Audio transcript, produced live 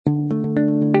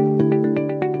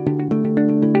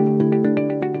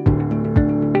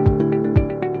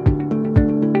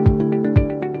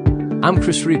I'm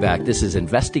Chris Riback. This is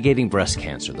Investigating Breast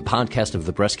Cancer, the podcast of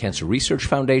the Breast Cancer Research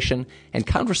Foundation and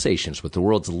conversations with the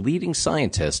world's leading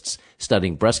scientists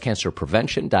studying breast cancer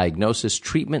prevention, diagnosis,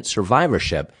 treatment,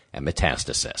 survivorship, and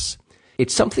metastasis.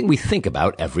 It's something we think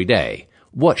about every day.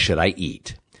 What should I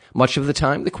eat? Much of the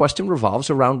time, the question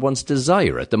revolves around one's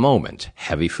desire at the moment.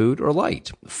 Heavy food or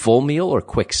light? Full meal or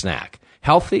quick snack?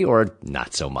 Healthy or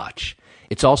not so much?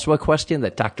 It's also a question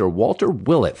that Dr. Walter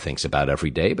Willett thinks about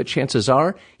every day, but chances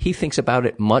are he thinks about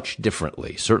it much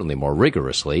differently, certainly more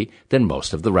rigorously, than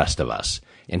most of the rest of us.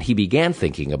 And he began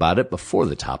thinking about it before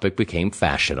the topic became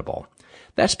fashionable.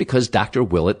 That's because Dr.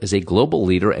 Willett is a global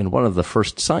leader and one of the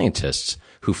first scientists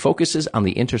who focuses on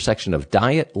the intersection of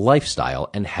diet, lifestyle,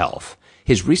 and health.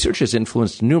 His research has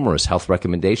influenced numerous health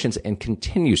recommendations and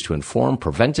continues to inform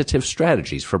preventative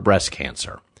strategies for breast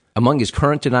cancer. Among his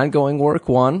current and ongoing work,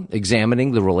 one,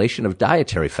 examining the relation of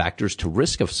dietary factors to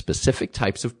risk of specific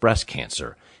types of breast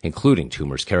cancer, including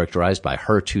tumors characterized by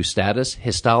HER2 status,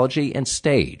 histology, and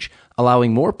stage,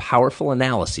 allowing more powerful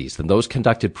analyses than those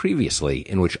conducted previously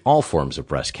in which all forms of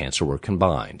breast cancer were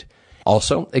combined.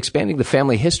 Also, expanding the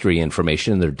family history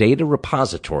information in their data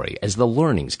repository as the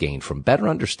learnings gained from better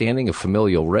understanding of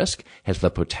familial risk has the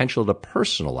potential to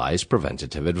personalize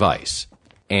preventative advice.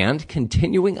 And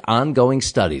continuing ongoing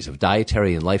studies of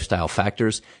dietary and lifestyle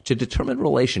factors to determine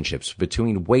relationships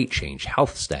between weight change,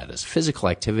 health status, physical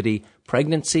activity,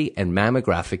 pregnancy, and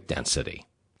mammographic density.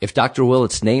 If Dr.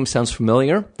 Willett's name sounds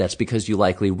familiar, that's because you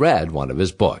likely read one of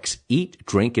his books, Eat,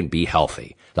 Drink, and Be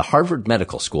Healthy, the Harvard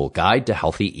Medical School Guide to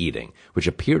Healthy Eating, which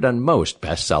appeared on most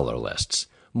bestseller lists.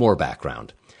 More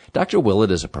background. Dr.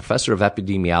 Willett is a professor of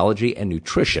epidemiology and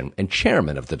nutrition and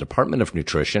chairman of the Department of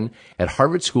Nutrition at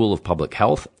Harvard School of Public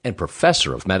Health and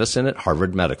professor of medicine at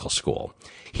Harvard Medical School.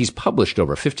 He's published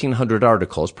over 1,500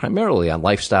 articles primarily on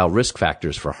lifestyle risk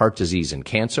factors for heart disease and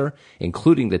cancer,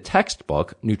 including the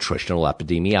textbook Nutritional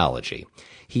Epidemiology.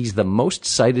 He's the most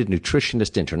cited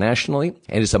nutritionist internationally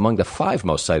and is among the 5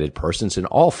 most cited persons in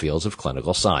all fields of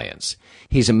clinical science.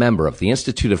 He's a member of the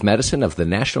Institute of Medicine of the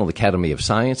National Academy of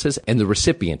Sciences and the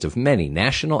recipient of many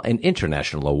national and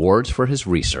international awards for his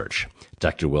research.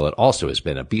 Dr. Willett also has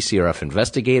been a BCRF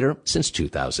investigator since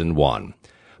 2001.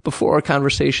 Before our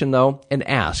conversation, though, an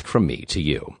ask from me to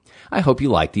you. I hope you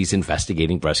like these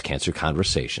investigating breast cancer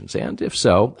conversations, and if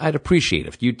so, I'd appreciate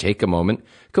if you'd take a moment,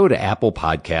 go to Apple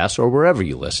Podcasts or wherever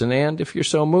you listen, and if you're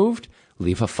so moved,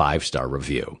 leave a 5-star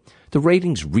review. The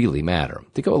ratings really matter.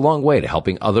 They go a long way to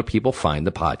helping other people find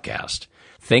the podcast.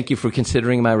 Thank you for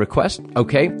considering my request.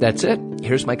 Okay, that's it.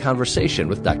 Here's my conversation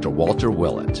with Dr. Walter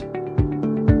Willett.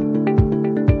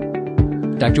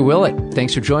 Dr. Willett,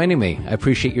 thanks for joining me. I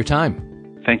appreciate your time.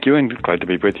 Thank you, and glad to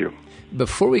be with you.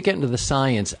 Before we get into the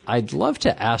science, I'd love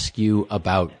to ask you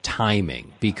about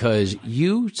timing, because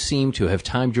you seem to have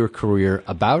timed your career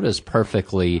about as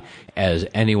perfectly as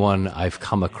anyone I've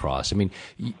come across. I mean,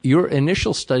 your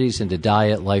initial studies into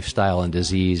diet, lifestyle, and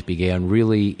disease began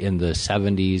really in the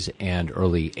 70s and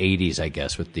early 80s, I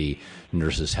guess, with the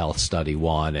Nurses' Health Study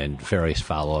 1 and various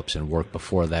follow-ups and work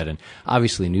before that, and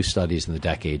obviously new studies in the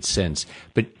decades since.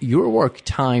 But your work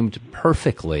timed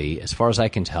perfectly, as far as I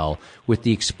can tell, with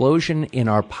the explosion in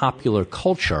our popular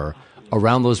culture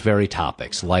around those very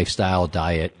topics, lifestyle,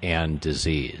 diet, and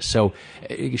disease. So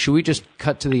should we just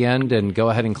cut to the end and go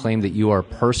ahead and claim that you are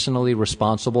personally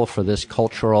responsible for this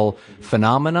cultural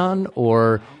phenomenon,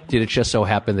 or did it just so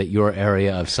happen that your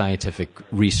area of scientific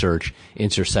research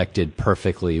intersected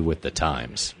perfectly with the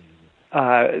times?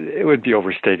 It would be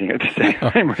overstating it to say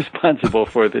I'm responsible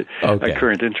for the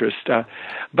current interest.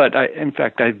 But in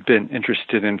fact, I've been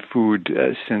interested in food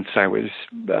since I was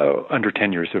under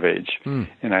 10 years of age.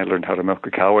 And I learned how to milk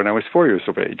a cow when I was 4 years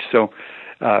of age. So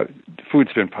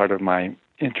food's been part of my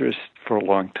interest for a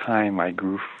long time. I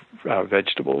grew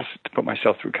vegetables to put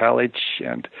myself through college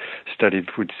and studied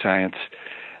food science.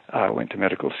 Went to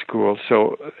medical school.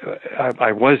 So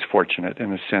I was fortunate in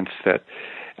the sense that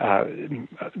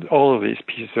all of these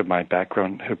pieces of my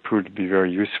background have proved to be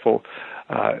very useful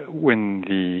when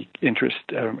the interest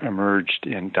emerged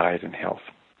in diet and health.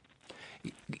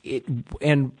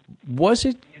 And was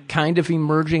it kind of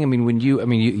emerging? I mean, when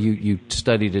you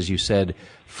studied, as you said,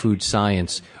 food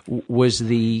science.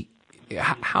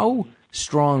 How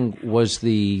strong was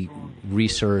the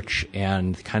research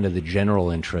and kind of the general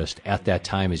interest at that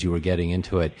time as you were getting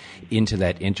into it, into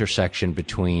that intersection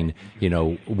between,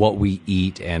 what we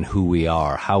eat and who we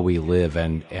are, how we live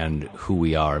and who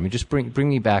we are? I mean, just bring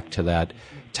me back to that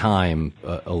time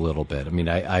a little bit. I mean,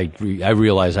 I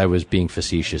realize I was being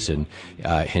facetious and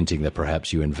hinting that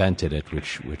perhaps you invented it,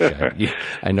 which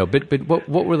I know. But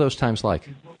what were those times like?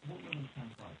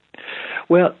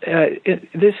 Well,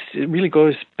 this really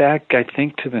goes back, I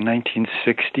think, to the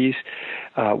 1960s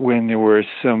when there were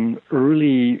some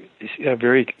early,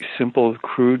 very simple,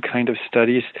 crude kind of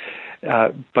studies,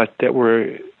 but that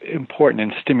were important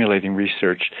in stimulating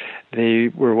research. They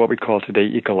were what we call today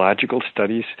ecological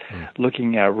studies,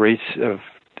 looking at rates of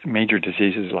major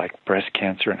diseases like breast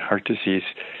cancer and heart disease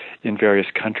in various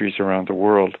countries around the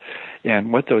world.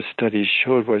 And what those studies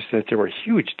showed was that there were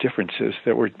huge differences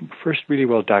that were first really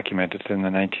well documented in the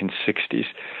 1960s.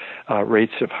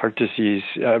 Rates of heart disease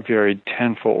varied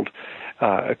tenfold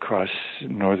across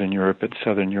Northern Europe and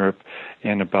Southern Europe,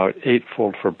 and about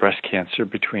eightfold for breast cancer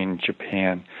between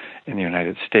Japan and the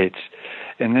United States.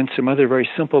 And then some other very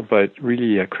simple but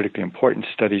really critically important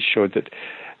studies showed that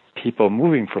people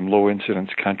moving from low-incidence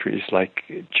countries like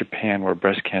Japan, where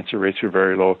breast cancer rates were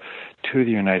very low, to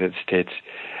the United States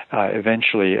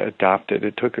eventually adopted,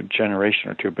 it took a generation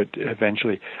or two, but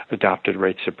eventually adopted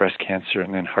rates of breast cancer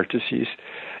and then heart disease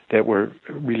that were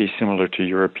really similar to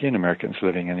European Americans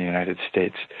living in the United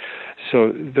States.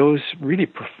 So those really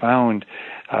profound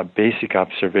basic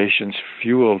observations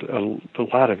fueled a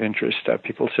lot of interest.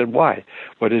 People said, why?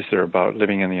 What is there about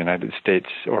living in the United States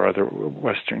or other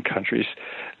Western countries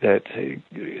that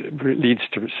leads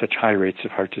to such high rates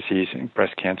of heart disease and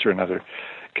breast cancer and other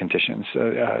conditions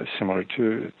similar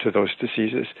to those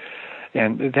diseases?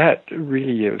 And that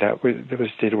really,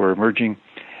 those data were emerging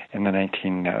in the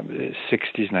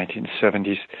 1960s,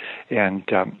 1970s, and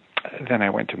then I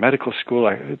went to medical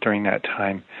school. During that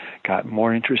time, got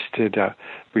more interested.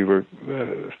 We were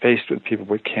faced with people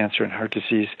with cancer and heart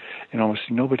disease, and almost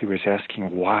nobody was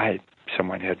asking why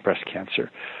someone had breast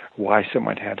cancer, why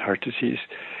someone had heart disease.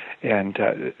 And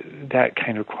that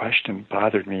kind of question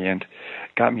bothered me and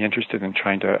got me interested in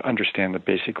trying to understand the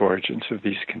basic origins of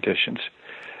these conditions.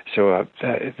 So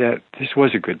that this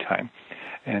was a good time.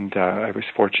 And I was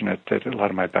fortunate that a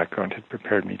lot of my background had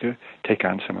prepared me to take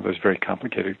on some of those very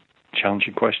complicated,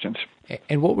 challenging questions.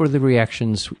 And what were the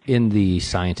reactions in the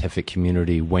scientific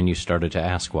community when you started to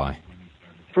ask why?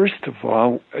 First of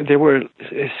all, there were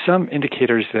some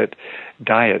indicators that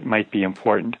diet might be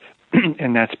important,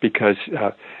 and that's because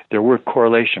there were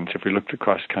correlations. If we looked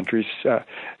across countries,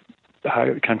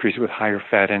 countries with higher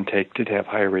fat intake did have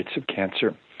higher rates of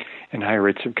cancer and higher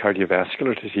rates of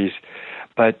cardiovascular disease.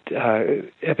 But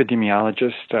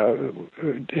epidemiologists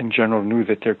in general knew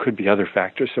that there could be other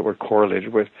factors that were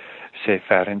correlated with, say,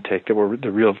 fat intake that were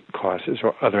the real causes,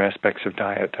 or other aspects of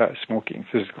diet, smoking,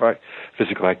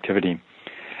 physical activity.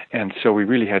 And so we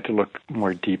really had to look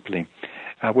more deeply.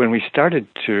 When we started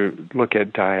to look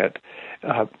at diet,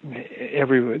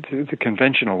 the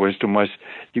conventional wisdom was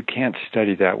you can't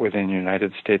study that within the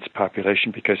United States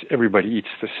population because everybody eats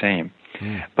the same.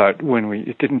 But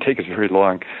it didn't take us very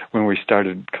long. When we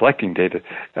started collecting data,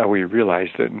 we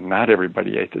realized that not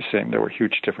everybody ate the same. There were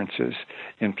huge differences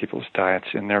in people's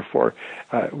diets, and therefore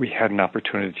we had an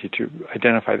opportunity to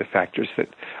identify the factors that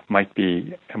might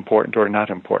be important or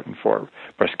not important for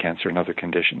breast cancer and other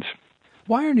conditions.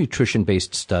 Why are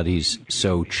nutrition-based studies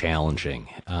so challenging?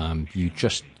 You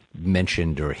just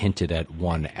mentioned or hinted at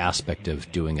one aspect of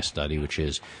doing a study, which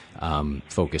is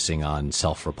focusing on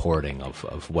self-reporting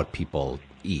of what people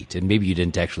eat. And maybe you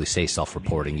didn't actually say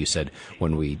self-reporting. You said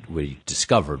when we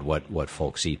discovered what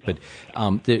folks eat. But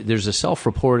there's a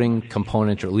self-reporting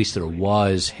component, or at least there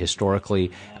was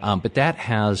historically, but that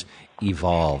has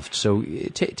evolved. So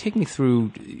take me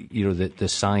through, the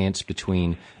science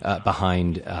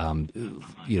behind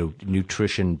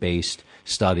nutrition-based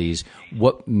studies.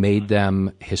 What made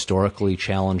them historically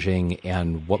challenging,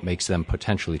 and what makes them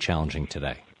potentially challenging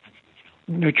today?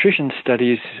 Nutrition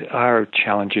studies are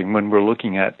challenging when we're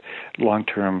looking at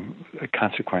long-term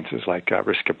consequences like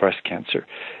risk of breast cancer.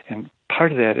 And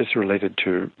part of that is related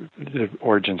to the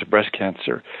origins of breast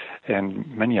cancer and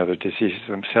many other diseases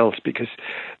themselves, because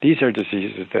these are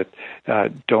diseases that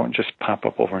don't just pop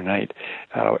up overnight.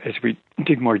 As we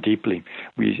dig more deeply,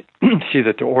 we see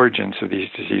that the origins of these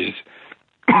diseases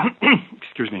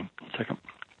excuse me a second.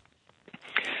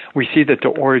 We see that the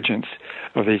origins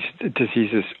of these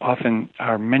diseases often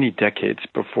are many decades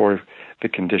before the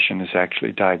condition is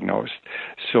actually diagnosed.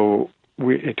 So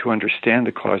to understand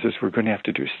the causes, we're going to have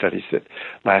to do studies that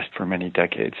last for many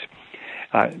decades.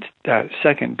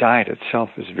 Second, diet itself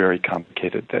is very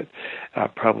complicated.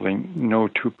 That probably no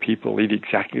two people eat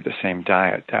exactly the same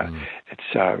diet.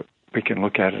 We can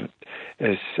look at it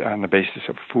as on the basis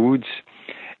of foods.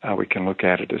 We can look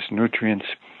at it as nutrients.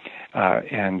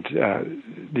 And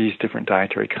these different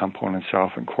dietary components are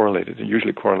often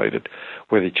usually correlated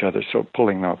with each other, so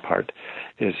pulling them apart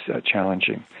is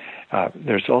challenging.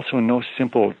 There's also no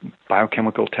simple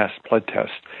biochemical test, blood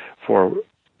test, for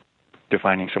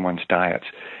defining someone's diets.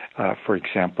 For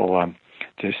example,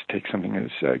 just take something as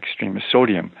extreme as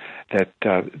sodium, that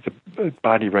the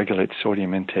body regulates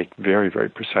sodium intake very, very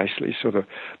precisely. So the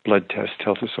blood test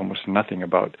tells us almost nothing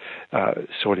about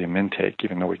sodium intake,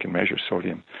 even though we can measure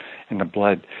sodium in the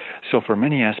blood. So for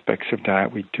many aspects of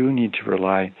diet, we do need to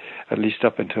rely, at least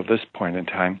up until this point in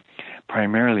time,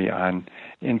 primarily on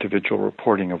individual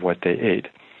reporting of what they ate.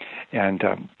 And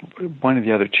one of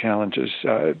the other challenges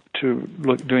to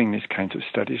doing these kinds of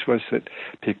studies was that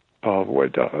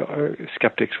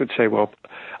skeptics would say, well,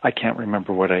 I can't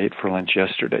remember what I ate for lunch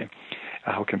yesterday.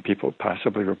 How can people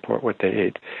possibly report what they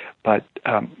ate? But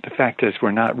the fact is,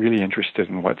 we're not really interested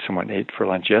in what someone ate for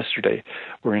lunch yesterday.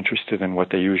 We're interested in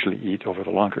what they usually eat over the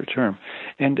longer term.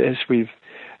 And as we've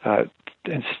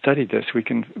studied this,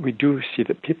 we do see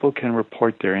that people can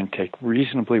report their intake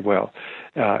reasonably well,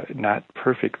 not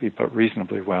perfectly, but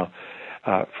reasonably well.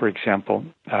 For example,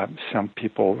 some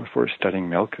people, if we're studying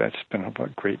milk, that's been of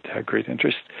great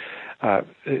interest.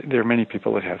 There are many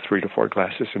people that have 3 to 4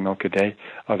 glasses of milk a day.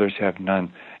 Others have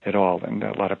none at all, and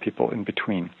a lot of people in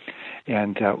between.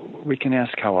 And we can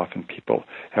ask how often people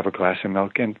have a glass of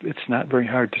milk, and it's not very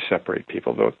hard to separate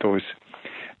people. Those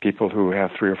people who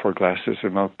have 3 or 4 glasses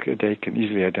of milk a day can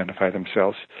easily identify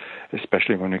themselves,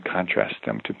 especially when we contrast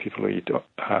them to people who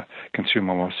consume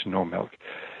almost no milk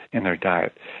in their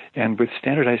diet. And with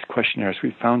standardized questionnaires,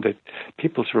 we found that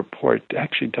people's report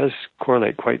actually does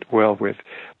correlate quite well with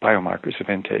biomarkers of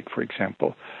intake, for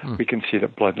example. We can see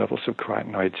that blood levels of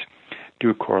carotenoids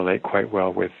do correlate quite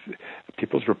well with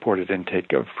people's reported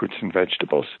intake of fruits and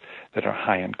vegetables that are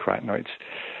high in carotenoids.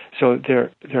 So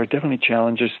there are definitely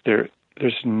challenges. There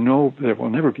will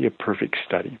never be a perfect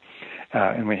study,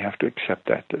 and we have to accept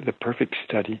that. The perfect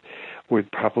study would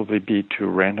probably be to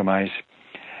randomize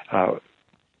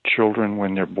children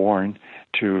when they're born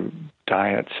to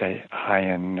diet, say, high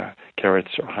in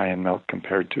carrots or high in milk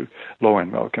compared to low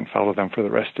in milk, and follow them for the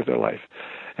rest of their life.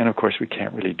 And of course, we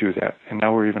can't really do that. And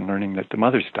now we're even learning that the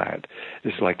mother's diet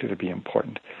is likely to be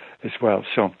important as well.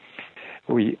 So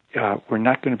we're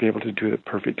not going to be able to do the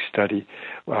perfect study,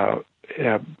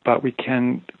 but we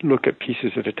can look at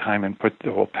pieces at a time and put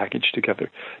the whole package together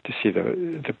to see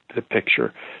the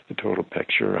picture, the total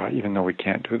picture, even though we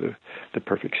can't do the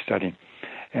perfect study.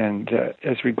 And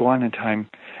as we go on in time,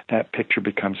 that picture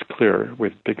becomes clearer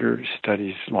with bigger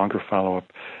studies, longer follow-up,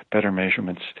 better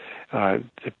measurements.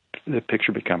 The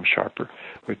picture becomes sharper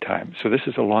with time. So this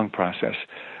is a long process.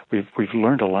 We've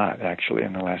learned a lot, actually,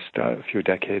 in the last few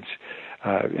decades,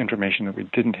 information that we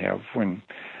didn't have when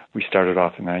we started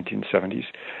off in the 1970s.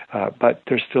 But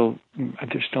there's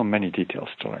still many details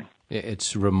to learn.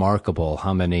 It's remarkable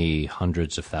how many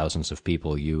hundreds of thousands of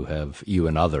people you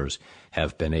and others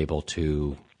have been able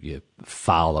to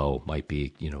follow. Might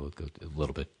be a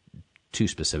little bit too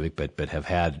specific, but have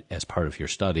had as part of your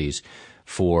studies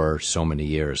for so many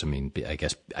years. I mean,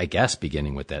 I guess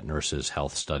beginning with that nurses'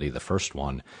 health study, the first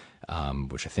one,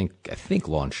 which I think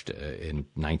launched in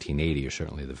 1980, or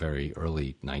certainly the very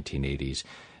early 1980s.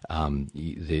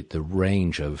 The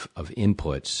range of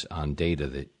inputs on data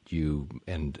that you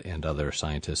and other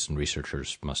scientists and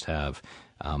researchers must have,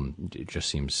 it just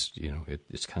seems,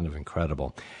 it's kind of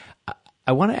incredible.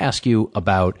 I want to ask you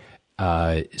about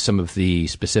some of the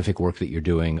specific work that you're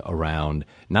doing around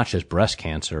not just breast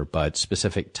cancer, but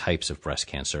specific types of breast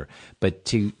cancer. But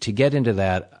to get into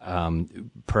that,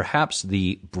 perhaps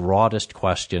the broadest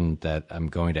question that I'm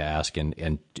going to ask,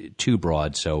 and too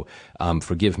broad, so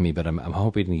forgive me, but I'm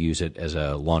hoping to use it as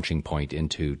a launching point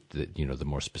into the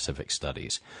more specific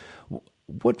studies.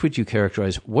 What would you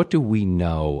characterize? What do we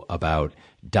know about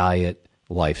diet,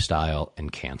 lifestyle,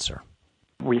 and cancer?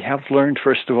 We have learned,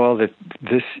 first of all, that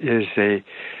this is a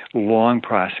long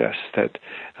process, that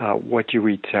what you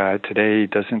eat today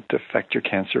doesn't affect your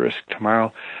cancer risk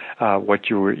tomorrow.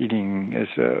 What you were eating as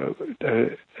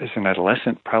an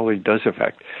adolescent probably does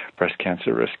affect breast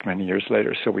cancer risk many years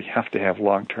later, so we have to have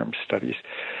long-term studies.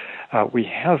 We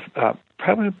have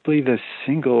probably the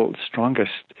single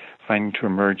strongest finding to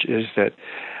emerge is that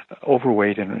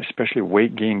overweight, and especially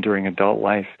weight gain during adult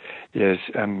life, is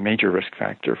a major risk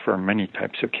factor for many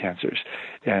types of cancers.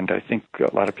 And I think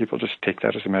a lot of people just take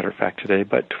that as a matter of fact today,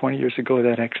 but 20 years ago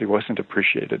that actually wasn't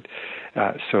appreciated.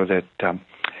 So that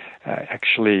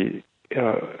actually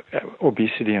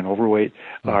obesity and overweight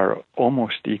are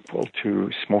almost equal to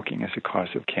smoking as a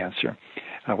cause of cancer.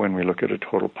 When we look at a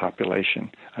total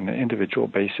population on an individual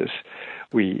basis,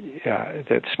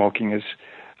 that smoking is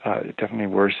definitely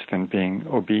worse than being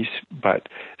obese, but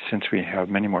since we have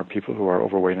many more people who are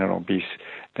overweight and obese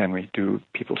than we do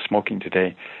people smoking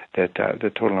today, that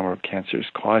the total number of cancers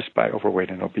caused by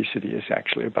overweight and obesity is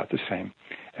actually about the same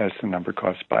as the number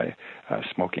caused by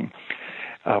smoking.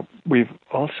 We've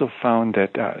also found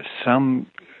that some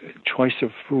choice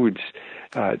of foods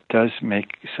does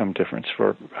make some difference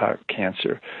for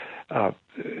cancer.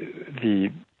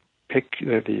 The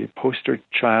poster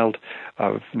child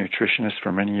of nutritionists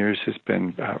for many years has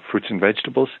been fruits and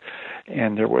vegetables,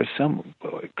 and there was some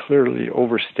clearly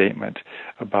overstatement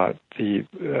about the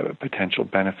potential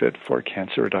benefit for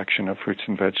cancer reduction of fruits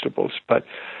and vegetables. But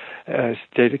as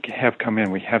data have come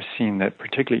in, we have seen that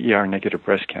particularly ER-negative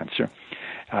breast cancer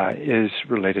is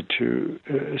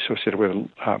associated with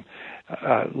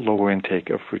low intake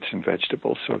of fruits and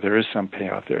vegetables. So there is some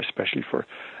payoff there, especially for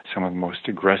some of the most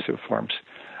aggressive forms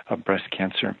of breast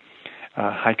cancer.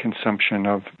 High consumption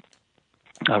of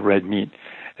red meat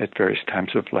at various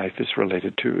times of life is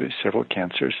related to several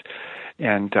cancers.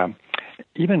 And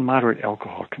even moderate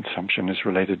alcohol consumption is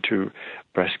related to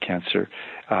breast cancer.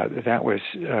 That was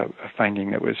a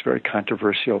finding that was very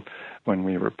controversial when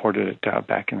we reported it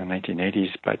back in the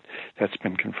 1980s, but that's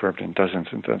been confirmed in dozens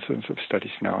and dozens of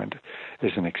studies now and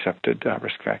is an accepted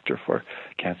risk factor for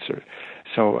cancer.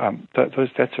 So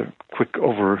that's a quick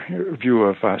overview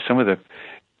of some of the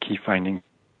key findings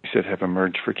that have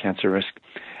emerged for cancer risk.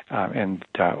 And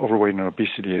overweight and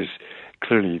obesity is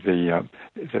clearly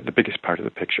the biggest part of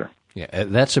the picture. Yeah,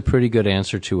 that's a pretty good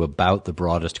answer to about the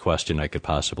broadest question I could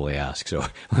possibly ask. So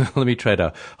let me try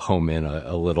to home in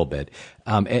a little bit.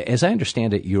 As I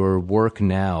understand it, your work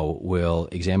now will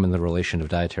examine the relation of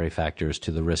dietary factors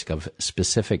to the risk of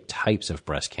specific types of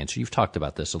breast cancer. You've talked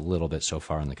about this a little bit so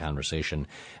far in the conversation,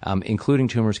 including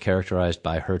tumors characterized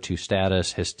by HER2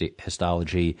 status,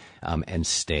 histology, and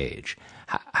stage.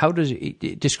 How does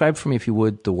describe for me, if you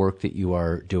would, the work that you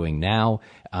are doing now,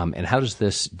 and how does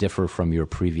this differ from your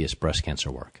previous breast cancer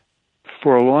work?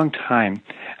 For a long time,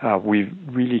 we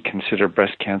really consider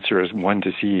breast cancer as one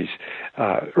disease.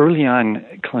 Early on,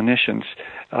 clinicians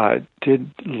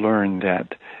did learn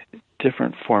that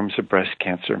different forms of breast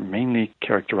cancer, mainly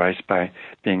characterized by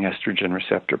being estrogen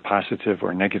receptor positive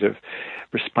or negative,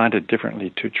 responded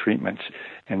differently to treatments,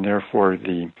 and therefore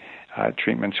the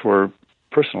treatments were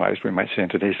personalized, we might say in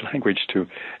today's language, to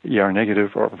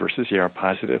ER-negative or versus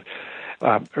ER-positive.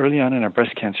 Early on in our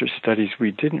breast cancer studies,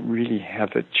 we didn't really have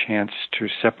the chance to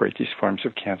separate these forms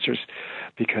of cancers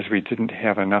because we didn't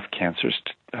have enough cancers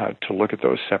to look at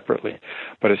those separately.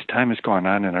 But as time has gone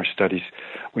on in our studies,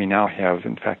 we now have,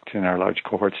 in fact, in our large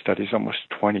cohort studies, almost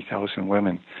 20,000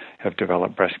 women have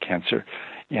developed breast cancer.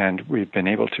 And we've been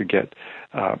able to get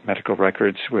medical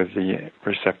records with the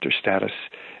receptor status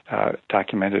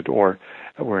documented, or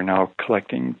we're now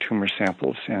collecting tumor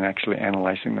samples and actually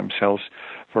analyzing themselves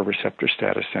for receptor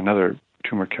status and other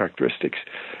tumor characteristics.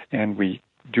 And we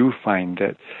do find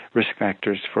that risk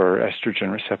factors for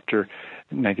estrogen receptor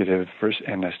negative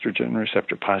and estrogen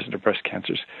receptor positive breast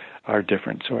cancers are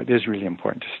different. So it is really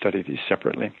important to study these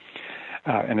separately.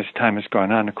 And as time has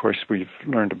gone on, of course, we've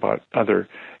learned about other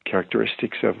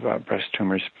characteristics of breast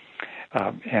tumors,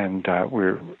 and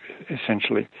we're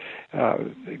essentially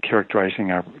characterizing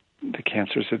the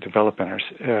cancers that develop in our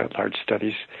large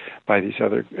studies by these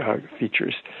other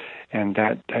features. And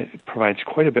that provides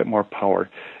quite a bit more power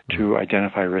to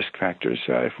identify risk factors.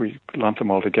 If we lump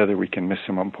them all together, we can miss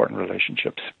some important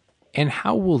relationships. And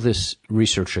how will this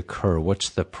research occur? What's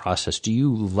the process? Do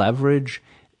you leverage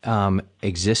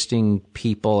existing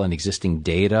people and existing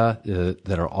data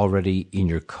that are already in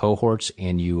your cohorts,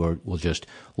 and you will just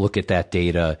look at that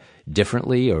data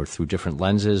differently or through different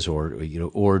lenses,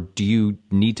 or do you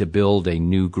need to build a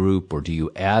new group, or do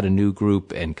you add a new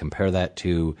group and compare that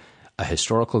to a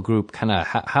historical group? Kind of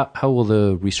how will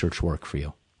the research work for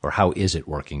you, or how is it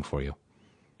working for you?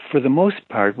 For the most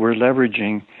part, we're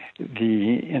leveraging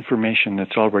the information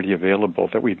that's already available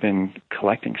that we've been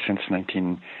collecting since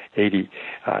 1980.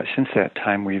 Since that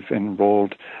time, we've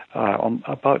enrolled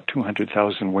about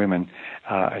 200,000 women.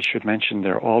 I should mention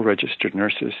they're all registered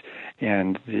nurses,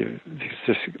 and the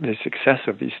success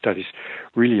of these studies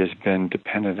really has been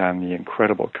dependent on the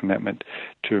incredible commitment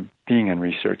to being in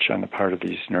research on the part of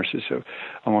these nurses. So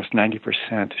almost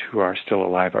 90% who are still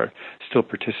alive are still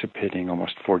participating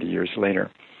almost 40 years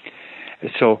later.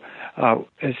 So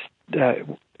as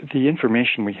the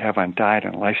information we have on diet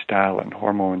and lifestyle and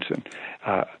hormones and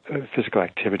physical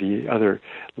activity, other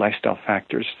lifestyle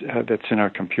factors that's in our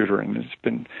computer and has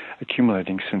been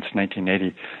accumulating since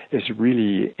 1980 is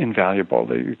really invaluable.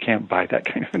 You can't buy that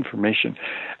kind of information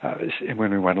when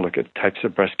we want to look at types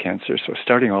of breast cancer. So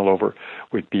starting all over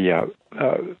would be a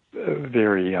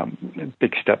very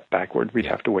big step backward. We'd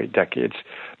have to wait decades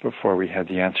before we had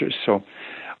the answers. So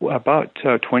about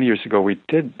 20 years ago, we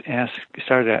did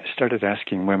started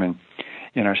asking women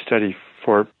in our study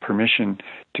for permission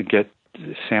to get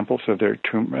samples of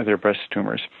their breast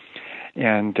tumors.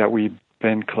 And we've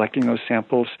been collecting those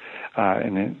samples.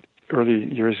 In the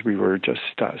early years, we were just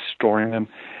storing them.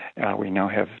 We now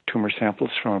have tumor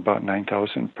samples from about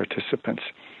 9,000 participants.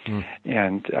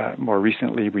 And more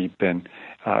recently, we've been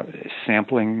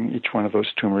sampling each one of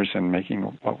those tumors and making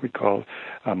what we call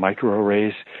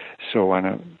microarrays. So on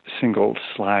a single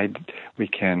slide, we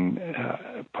can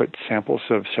put samples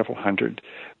of several hundred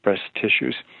breast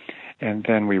tissues. And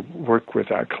then we work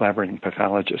with our collaborating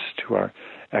pathologists who are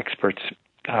experts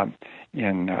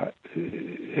in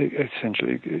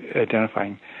essentially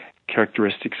identifying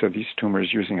characteristics of these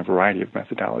tumors using a variety of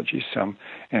methodologies, some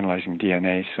analyzing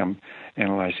DNA, some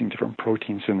analyzing different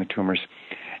proteins in the tumors.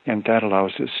 And that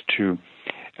allows us to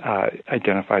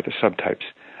identify the subtypes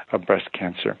of breast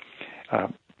cancer.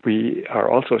 We are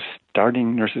also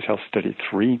starting Nurses Health Study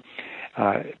 3,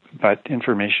 but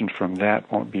information from that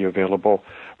won't be available,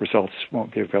 results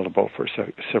won't be available for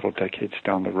several decades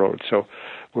down the road. So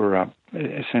we're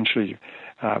essentially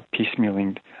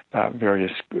piecemealing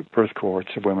various birth cohorts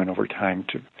of women over time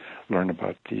to learn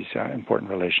about these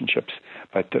important relationships.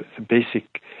 But the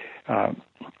basic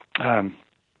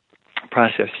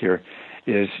process here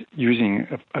is using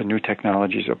new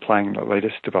technologies, applying the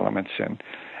latest developments in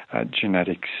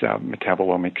genetics,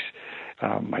 metabolomics,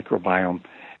 microbiome,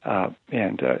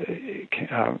 and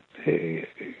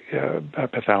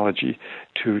pathology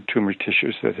to tumor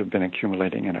tissues that have been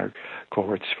accumulating in our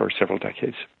cohorts for several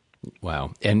decades.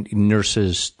 Wow. And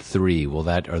Nurses 3,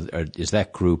 is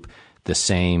that group the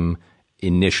same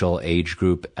initial age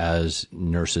group as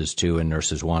Nurses 2 and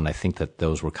Nurses 1? I think that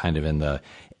those were kind of in the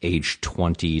age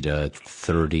 20 to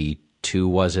 32,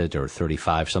 was it, or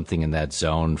 35, something in that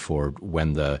zone for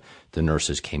when the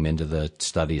nurses came into the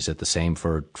study. Is it the same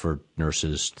for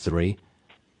Nurses 3?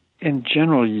 In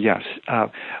general, yes.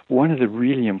 One of the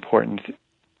really important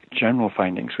general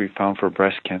findings we found for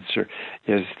breast cancer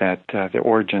is that the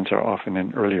origins are often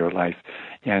in earlier life.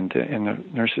 And in the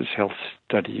Nurses Health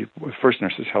Study, first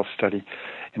Nurses Health Study,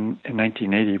 in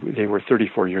 1980, they were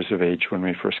 34 years of age when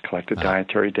we first collected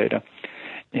dietary data.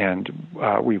 And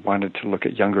we wanted to look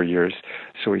at younger years,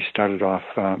 so we started off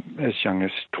as young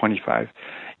as 25.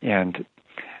 And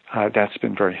that's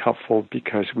been very helpful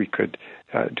because we could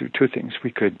do two things.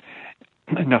 We could,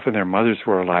 enough of their mothers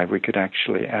were alive, we could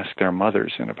actually ask their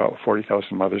mothers, and about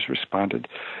 40,000 mothers responded,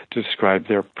 to describe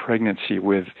their pregnancy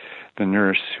with the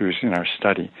nurse who's in our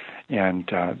study, and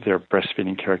their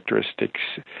breastfeeding characteristics,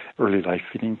 early life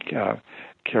feeding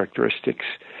characteristics,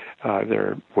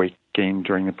 their weight gain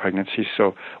during the pregnancy.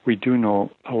 So we do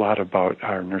know a lot about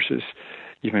our nurses,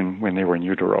 even when they were in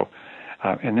utero.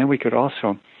 And then we could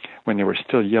also, when they were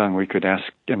still young, we could ask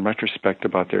in retrospect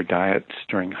about their diets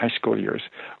during high school years,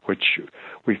 which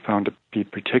we found to be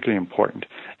particularly important.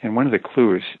 And one of the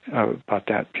clues about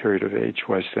that period of age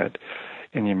was that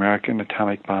in the American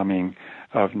atomic bombing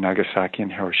of Nagasaki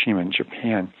and Hiroshima in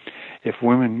Japan, if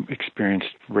women experienced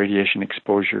radiation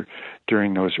exposure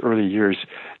during those early years,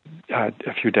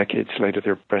 a few decades later,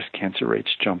 their breast cancer rates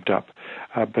jumped up.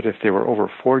 But if they were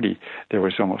over 40, there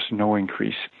was almost no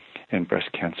increase in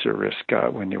breast cancer risk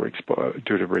when they were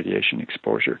due to radiation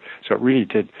exposure. So it really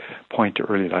did point to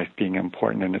early life being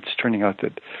important, and it's turning out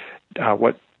that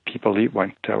what people eat, what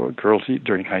girls eat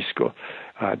during high school,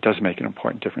 does make an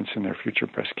important difference in their future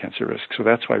breast cancer risk. So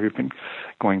that's why we've been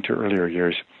going to earlier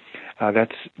years.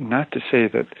 That's not to say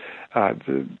that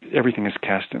everything is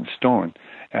cast in stone.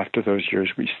 After those years,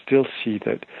 we still see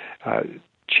that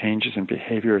changes in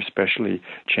behavior, especially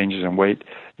changes in weight,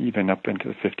 even up into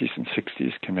the 50s and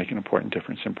 60s, can make an important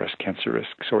difference in breast cancer risk.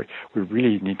 So we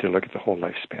really need to look at the whole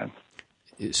lifespan.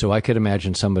 So I could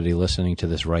imagine somebody listening to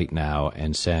this right now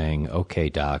and saying, okay,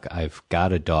 Doc, I've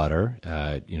got a daughter,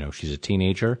 she's a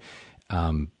teenager.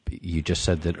 You just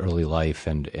said that early life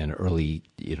and early,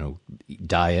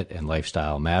 diet and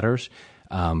lifestyle matters.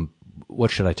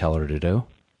 What should I tell her to do?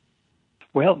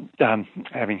 Well,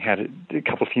 having had a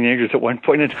couple of teenagers at one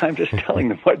point in time, just telling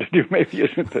them what to do maybe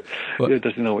it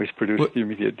doesn't always produce the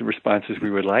immediate responses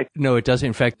we would like. No, it doesn't.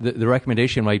 In fact, the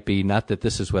recommendation might be not that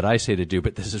this is what I say to do,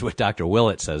 but this is what Dr.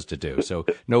 Willett says to do. So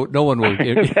no one will.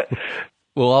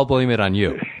 We'll all blame it on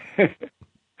you.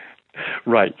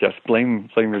 Right, yes, blame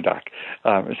your doc,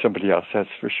 somebody else, that's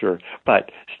for sure.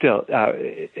 But still,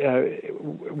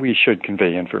 we should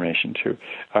convey information to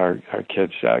our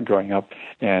kids growing up,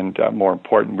 and more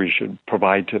important, we should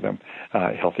provide to them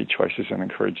healthy choices and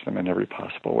encourage them in every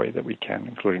possible way that we can,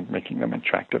 including making them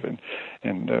attractive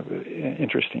and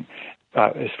interesting.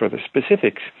 As for the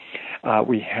specifics,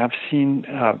 We have seen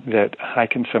that high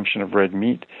consumption of red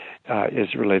meat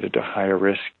is related to higher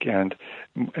risk, and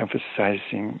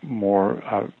emphasizing more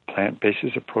plant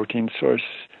bases of protein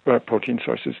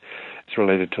sources is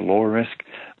related to lower risk.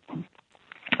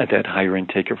 That higher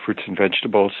intake of fruits and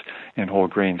vegetables and whole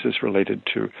grains is related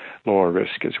to lower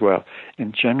risk as well.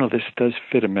 In general, this does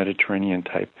fit a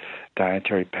Mediterranean-type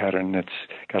dietary pattern that's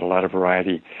got a lot of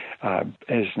variety.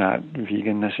 Is not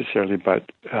vegan necessarily, but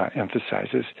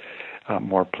emphasizes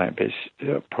more plant-based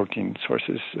protein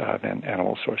sources than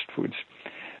animal-sourced foods.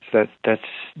 So that's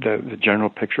the general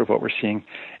picture of what we're seeing.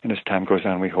 And as time goes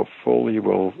on, we hopefully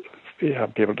will be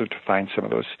able to define some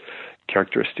of those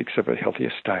characteristics of a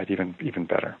healthiest diet even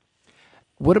better.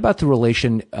 What about the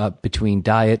relation between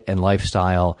diet and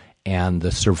lifestyle and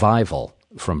the survival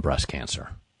from breast cancer?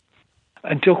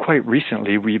 Until quite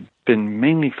recently, we've been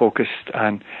mainly focused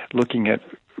on looking at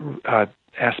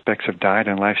aspects of diet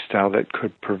and lifestyle that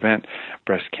could prevent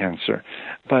breast cancer.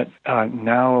 But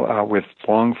now, with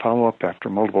long follow-up after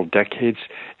multiple decades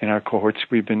in our cohorts,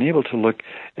 we've been able to look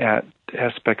at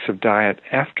aspects of diet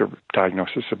after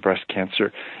diagnosis of breast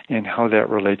cancer and how that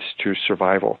relates to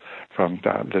survival from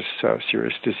this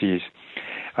serious disease.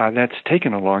 That's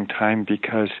taken a long time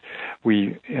because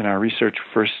we, in our research,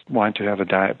 first want to have a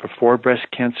diet before breast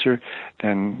cancer,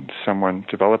 then someone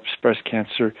develops breast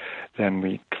cancer, then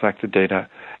we collect the data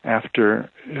after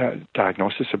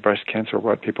diagnosis of breast cancer,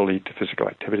 what people eat, the physical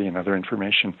activity, and other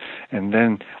information, and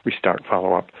then we start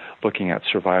follow-up looking at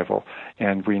survival.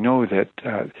 And we know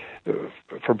that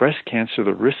for breast cancer,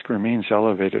 the risk remains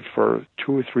elevated for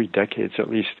 2 or 3 decades at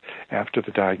least after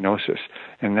the diagnosis,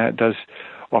 and that does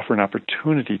offer an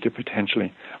opportunity to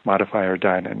potentially modify our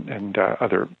diet and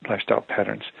other lifestyle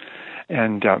patterns.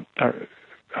 And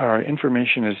our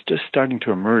information is just starting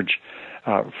to emerge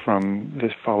from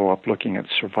this follow-up looking at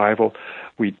survival.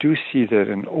 We do see that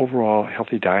an overall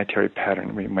healthy dietary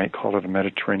pattern, we might call it a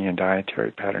Mediterranean dietary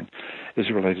pattern,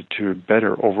 is related to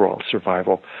better overall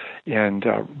survival. And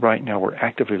right now we're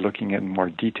actively looking in more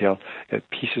detail at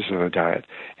pieces of the diet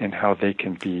and how they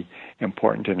can be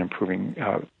important in improving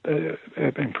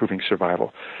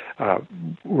survival.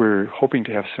 We're hoping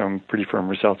to have some pretty firm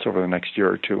results over the next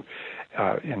year or two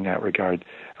in that regard.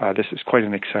 This is quite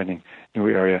an exciting new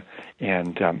area,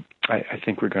 and I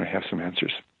think we're going to have some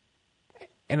answers.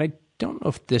 And I don't know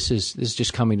if this is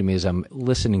just coming to me as I'm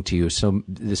listening to you, so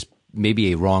this may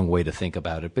be a wrong way to think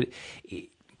about it, but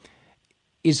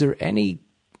is there any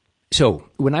 – so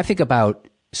when I think about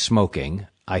smoking,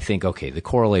 I think, okay, the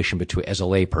correlation between, as a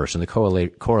layperson,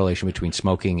 the correlation between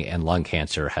smoking and lung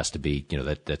cancer has to be,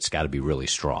 that's got to be really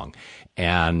strong.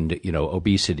 And,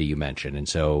 obesity you mentioned. And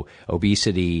so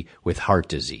obesity with heart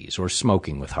disease or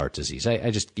smoking with heart disease.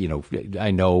 I just,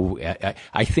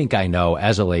 I think I know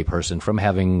as a layperson from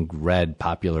having read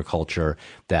popular culture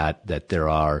that there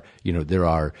are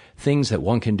things that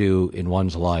one can do in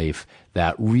one's life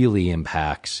that really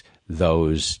impacts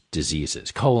those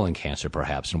diseases, colon cancer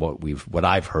perhaps, and what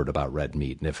I've heard about red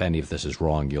meat. And if any of this is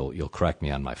wrong, you'll correct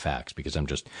me on my facts because I'm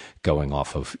just going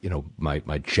off of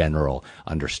my general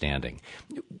understanding.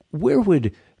 Where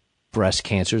would breast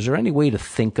cancer? Is there any way to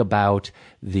think about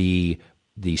the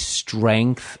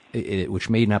strength, which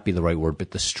may not be the right word,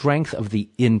 but the strength of the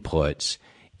inputs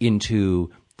into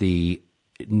the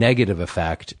negative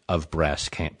effect of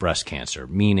breast cancer?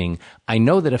 Meaning, I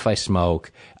know that if I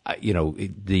smoke,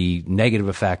 the negative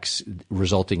effects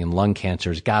resulting in lung cancer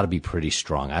has got to be pretty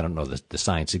strong. I don't know the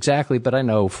science exactly, but I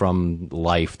know from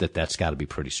life that's got to be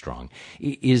pretty strong. Are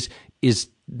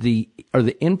the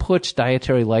inputs,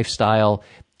 dietary, lifestyle,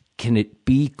 can it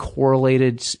be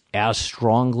correlated as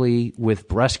strongly with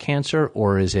breast cancer,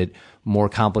 or is it more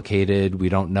complicated? We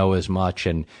don't know as much,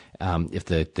 and if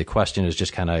the question has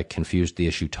just kind of confused the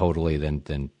issue totally,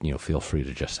 then feel free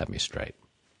to just set me straight.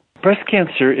 Breast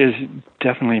cancer is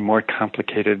definitely more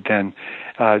complicated than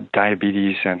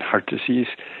diabetes and heart disease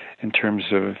in terms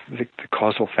of the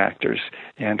causal factors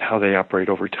and how they operate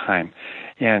over time.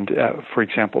 And for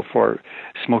example, for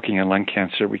smoking and lung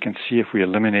cancer, we can see if we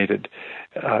eliminated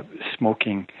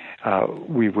smoking,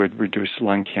 we would reduce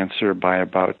lung cancer by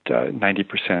about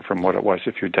 90% from what it was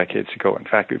a few decades ago. In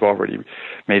fact, we've already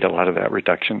made a lot of that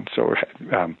reduction, so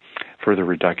further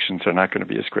reductions are not going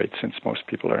to be as great since most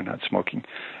people are not smoking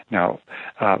now.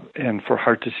 And for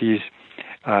heart disease,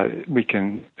 we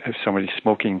can, if somebody's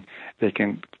smoking, they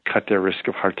can cut their risk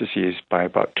of heart disease by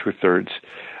about 2/3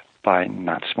 by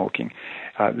not smoking.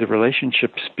 The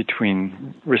relationships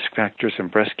between risk factors and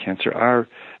breast cancer are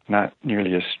not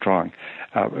nearly as strong.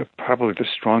 Probably the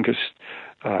strongest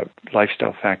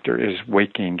lifestyle factor is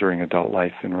weight gain during adult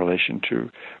life in relation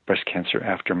to breast cancer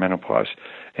after menopause.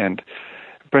 And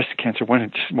breast cancer, one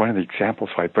of the examples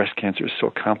why breast cancer is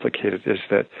so complicated is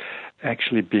that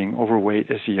actually being overweight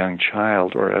as a young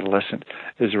child or adolescent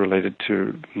is related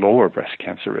to lower breast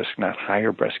cancer risk, not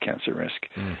higher breast cancer risk.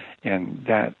 And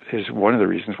that is one of the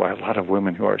reasons why a lot of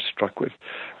women who are struck with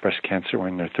breast cancer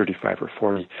when they're 35 or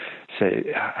 40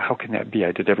 say, how can that be?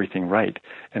 I did everything right.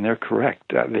 And they're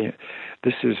correct.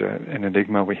 This is an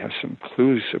enigma. We have some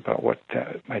clues about what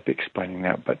that might be explaining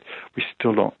that, but we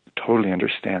still don't totally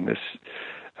understand this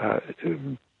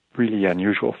really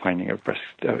unusual finding of breast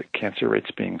cancer rates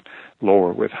being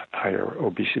lower with higher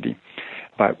obesity.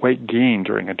 But weight gain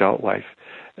during adult life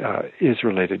is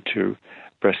related to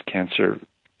breast cancer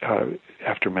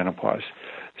after menopause.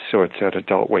 So it's that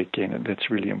adult weight gain that's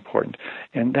really important.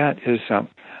 And that is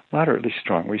moderately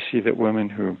strong. We see that women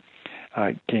who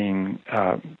gain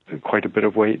quite a bit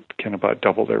of weight can about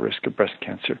double their risk of breast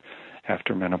cancer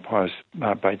after menopause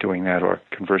by doing that, or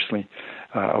conversely,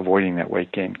 avoiding that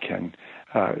weight gain can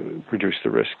reduce the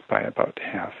risk by about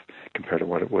half compared to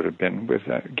what it would have been with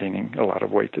gaining a lot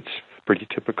of weight that's pretty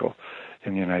typical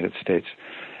in the United States.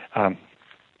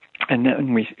 And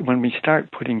then when we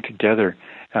start putting together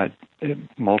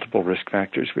multiple risk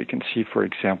factors, we can see, for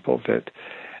example, that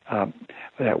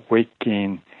that weight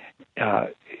gain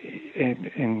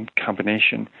in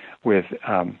combination with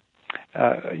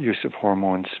use of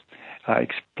hormones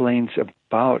explains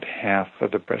about half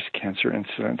of the breast cancer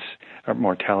incidence or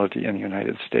mortality in the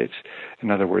United States.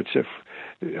 In other words, if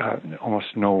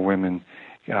almost no women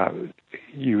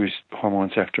used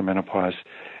hormones after menopause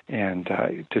and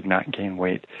did not gain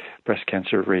weight, breast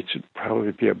cancer rates would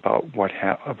probably be about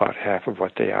half of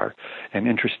what they are. And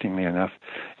interestingly enough,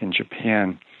 in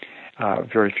Japan,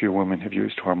 very few women have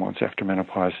used hormones after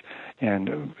menopause,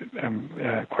 and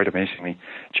quite amazingly,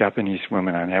 Japanese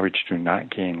women on average do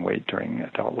not gain weight during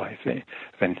adult life. They,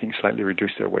 if anything, slightly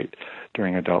reduce their weight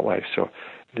during adult life. So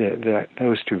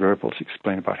those two variables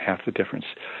explain about half the difference.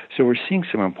 So we're seeing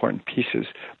some important pieces,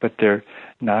 but they're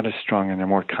not as strong and they're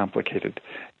more complicated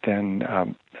than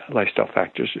lifestyle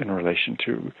factors in relation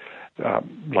to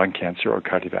lung cancer or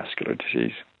cardiovascular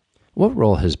disease. What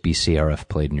role has BCRF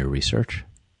played in your research?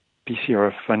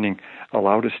 BCRF funding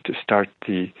allowed us to start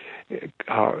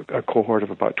a cohort of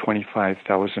about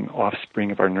 25,000 offspring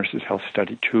of our Nurses' Health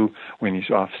Study 2 when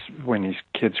these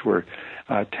kids were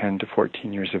 10 to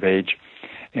 14 years of age.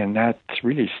 And that's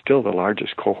really still the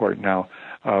largest cohort now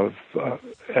of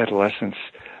adolescents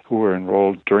who were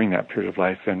enrolled during that period of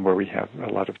life, and where we have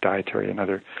a lot of dietary and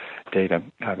other data.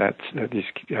 These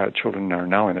children are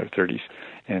now in their 30s,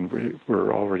 and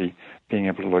we're already being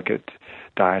able to look at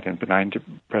diet and benign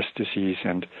breast disease,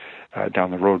 and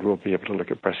down the road we'll be able to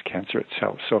look at breast cancer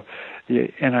itself. So the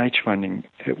NIH funding,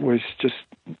 it was just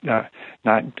not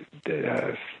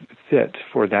fit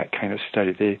for that kind of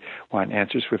study. They want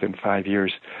answers within 5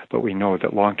 years, but we know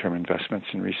that long-term investments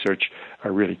in research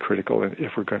are really critical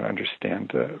if we're going to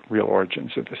understand the real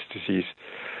origins of this disease.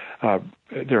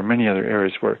 There are many other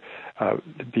areas where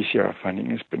the BCRF funding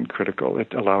has been critical.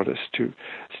 It allowed us to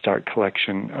start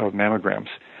collection of mammograms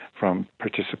from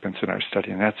participants in our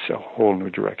study, and that's a whole new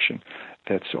direction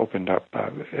that's opened up.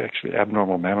 Actually,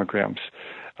 abnormal mammograms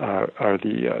are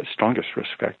the strongest risk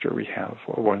factor we have,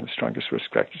 or one of the strongest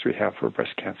risk factors we have for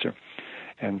breast cancer,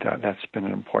 and that's been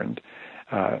an important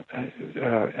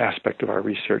aspect of our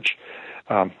research.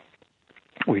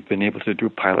 We've been able to do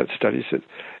pilot studies that,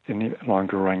 in the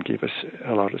longer run,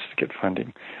 allowed us to get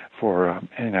funding for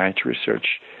NIH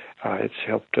research. It's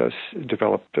helped us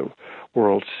develop the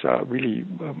world's really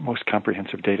most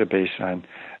comprehensive database on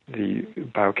the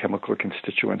biochemical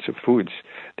constituents of foods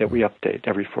that we update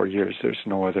every 4 years. There's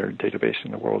no other database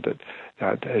in the world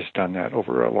that has done that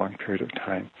over a long period of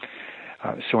time.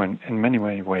 So in many,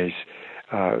 many ways,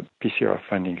 BCRF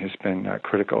funding has been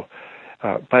critical.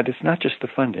 But it's not just the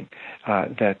funding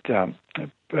that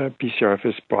BCRF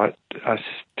has brought us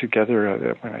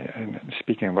together.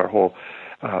 Speaking of our whole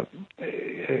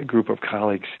group of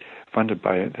colleagues funded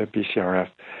by the BCRF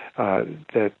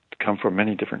that come from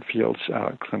many different fields,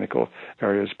 clinical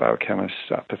areas,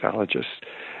 biochemists, pathologists,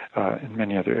 and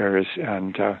many other areas,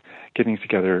 and getting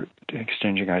together,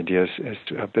 exchanging ideas has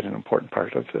been an important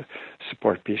part of the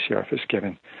support BCRF has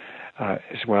given.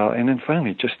 As well. And then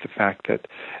finally, just the fact that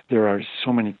there are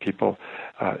so many people,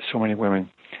 so many women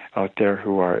out there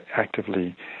who are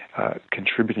actively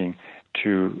contributing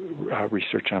to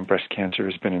research on breast cancer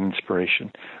has been an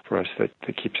inspiration for us that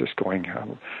keeps us going,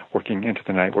 working into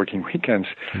the night, working weekends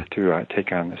to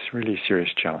take on this really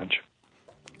serious challenge.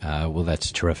 Well,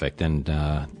 that's terrific. And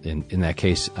in that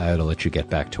case, I ought to let you get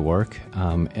back to work.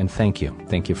 And thank you.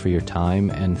 Thank you for your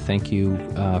time, and thank you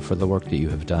for the work that you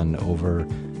have done over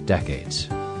decades.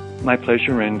 My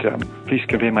pleasure, and please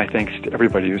convey my thanks to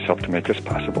everybody who's helped to make this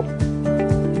possible.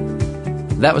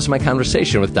 That was my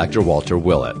conversation with Dr. Walter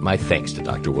Willett. My thanks to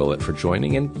Dr. Willett for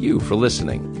joining and you for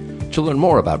listening. To learn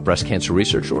more about breast cancer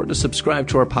research or to subscribe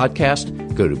to our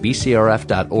podcast, go to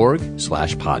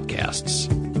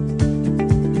bcrf.org/podcasts.